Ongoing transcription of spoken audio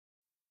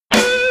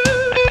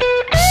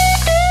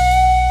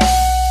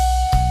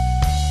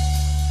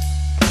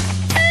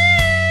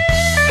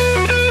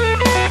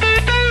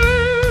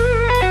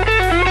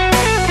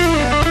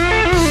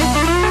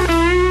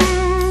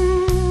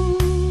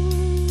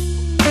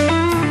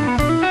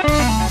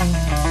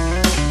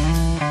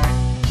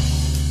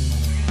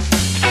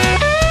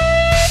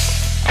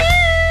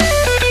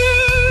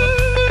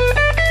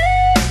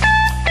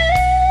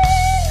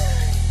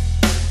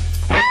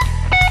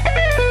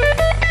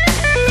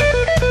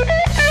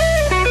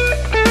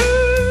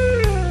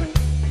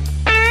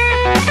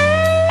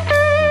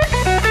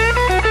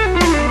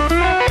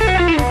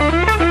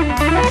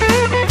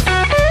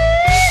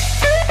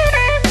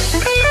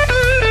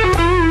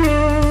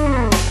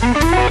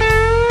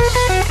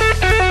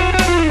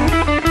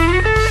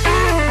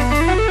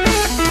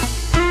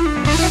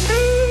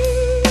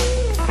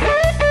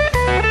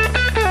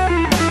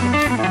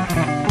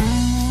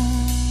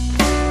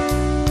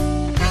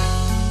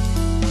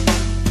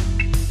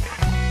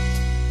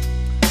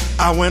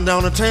I went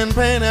down to Ten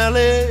Pan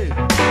Alley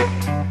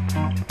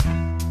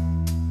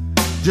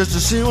just to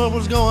see what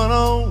was going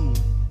on.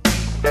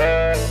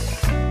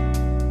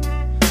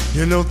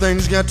 You know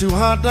things got too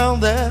hot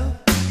down there,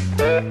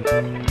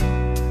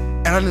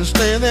 and I didn't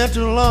stay there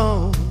too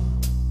long.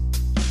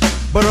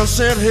 But I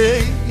said,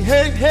 hey,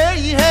 hey, hey,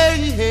 hey,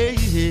 hey,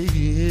 hey,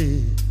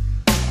 hey.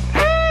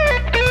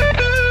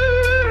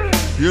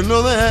 You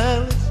know the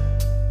alley's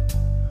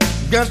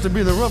got to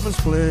be the roughest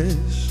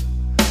place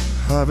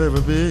I've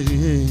ever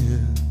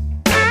been.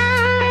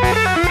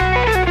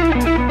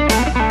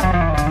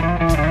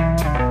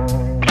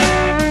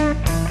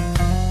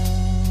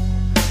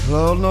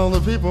 Lord, know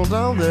the people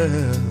down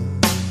there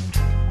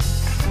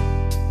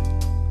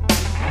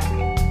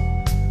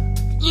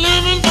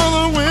living for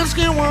the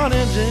whiskey, wine,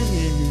 and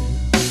gin.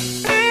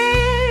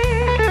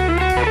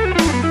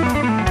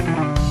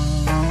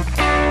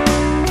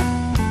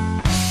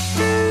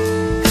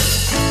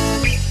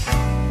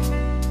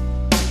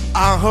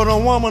 I heard a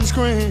woman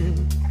scream,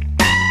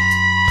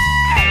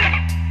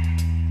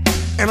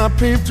 and I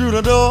peeped through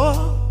the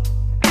door.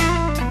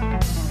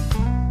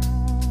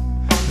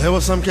 There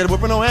was some kid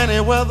whipping on any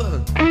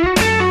weather,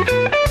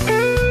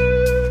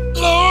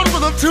 Lord,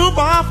 with a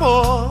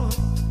 2x4.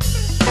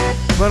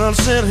 But I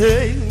said,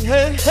 hey,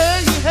 hey,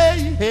 hey,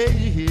 hey, hey,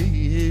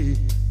 hey.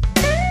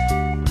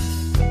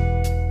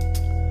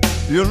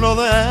 You know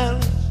the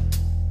alley's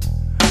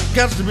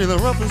got to be the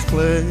roughest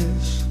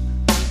place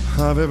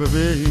I've ever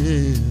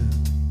been.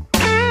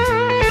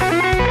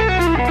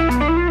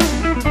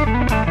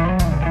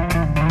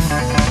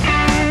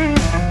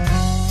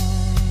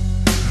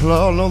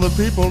 Lord, know the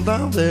people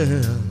down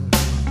there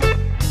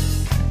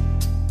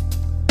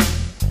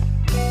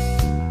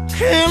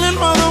killing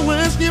for the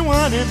whiskey,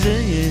 wine, and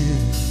gin.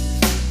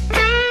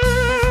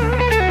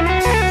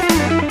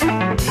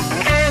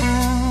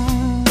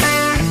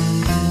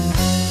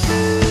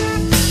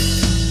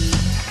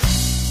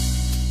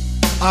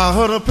 I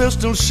heard a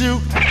pistol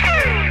shoot,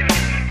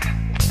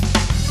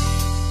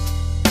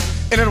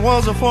 and it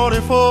was a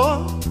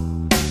 44.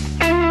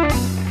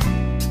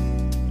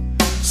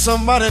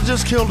 Somebody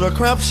just killed a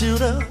crap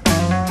shooter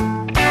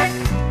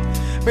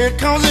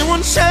because he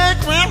wouldn't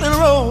shake, rattle, and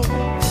roll.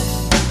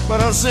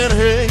 But I said,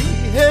 hey,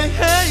 hey,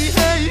 hey,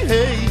 hey,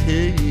 hey,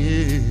 hey,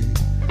 hey.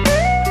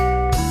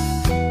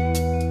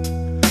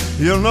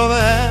 You know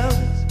the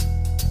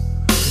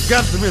alley's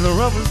got to be the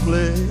roughest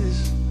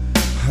place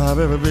I've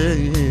ever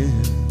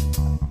been.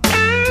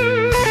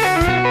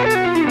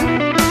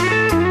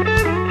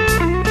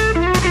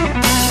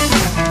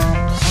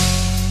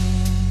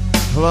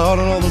 Lord,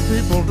 and all the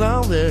people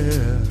down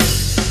there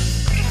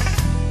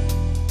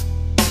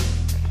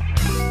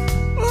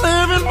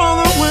living for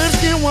the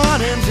whiskey,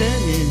 wine, and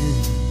gin.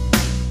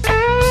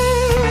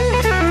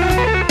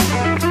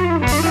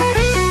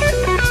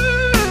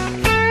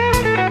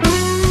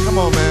 Come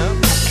on, man.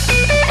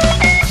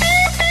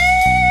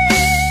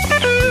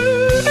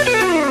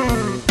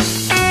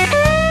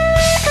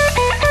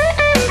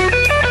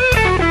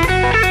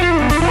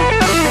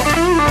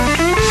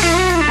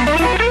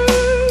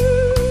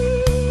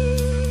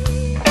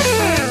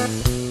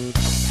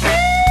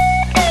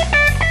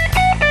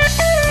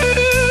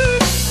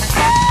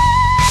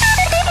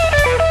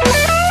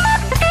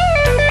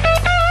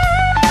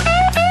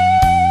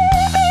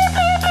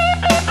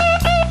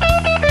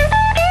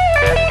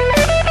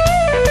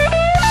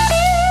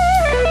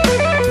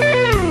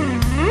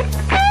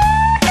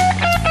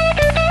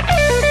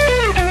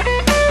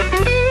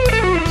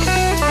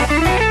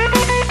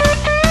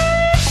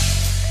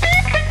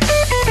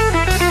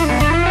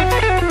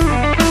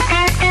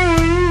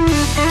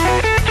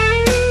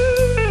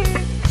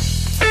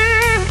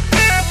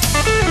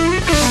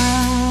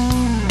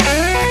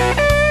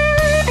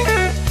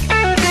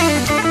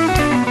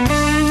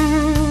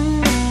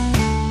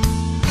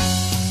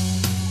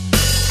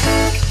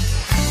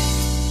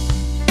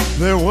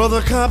 There was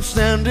a cop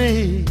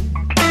standing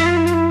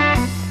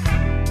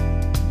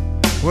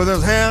with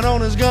his hand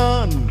on his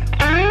gun.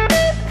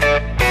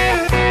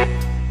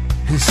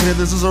 He said,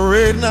 this is a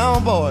raid now,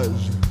 boys.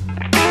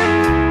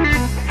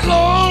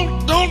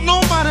 Lord, don't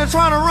nobody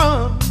try to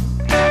run.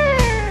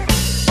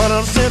 But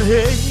I said,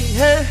 hey,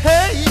 hey,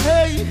 hey,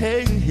 hey,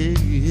 hey, hey,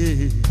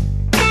 hey.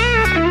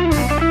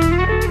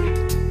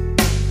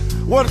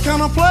 What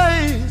kind of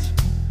place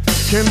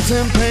can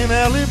Ten Pan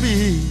Alley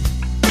be?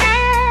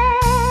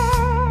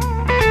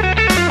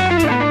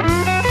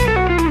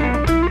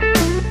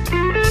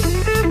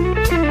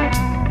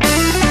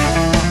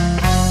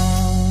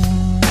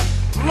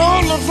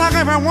 Looks like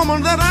every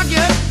woman that I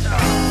get,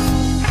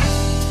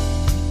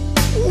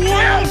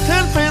 well,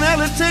 Ten Pan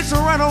Alley takes her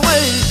right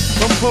away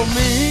from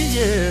me,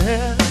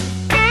 yeah.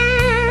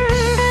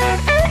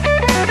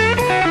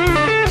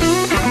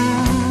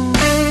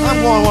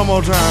 I'm going one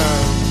more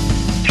time.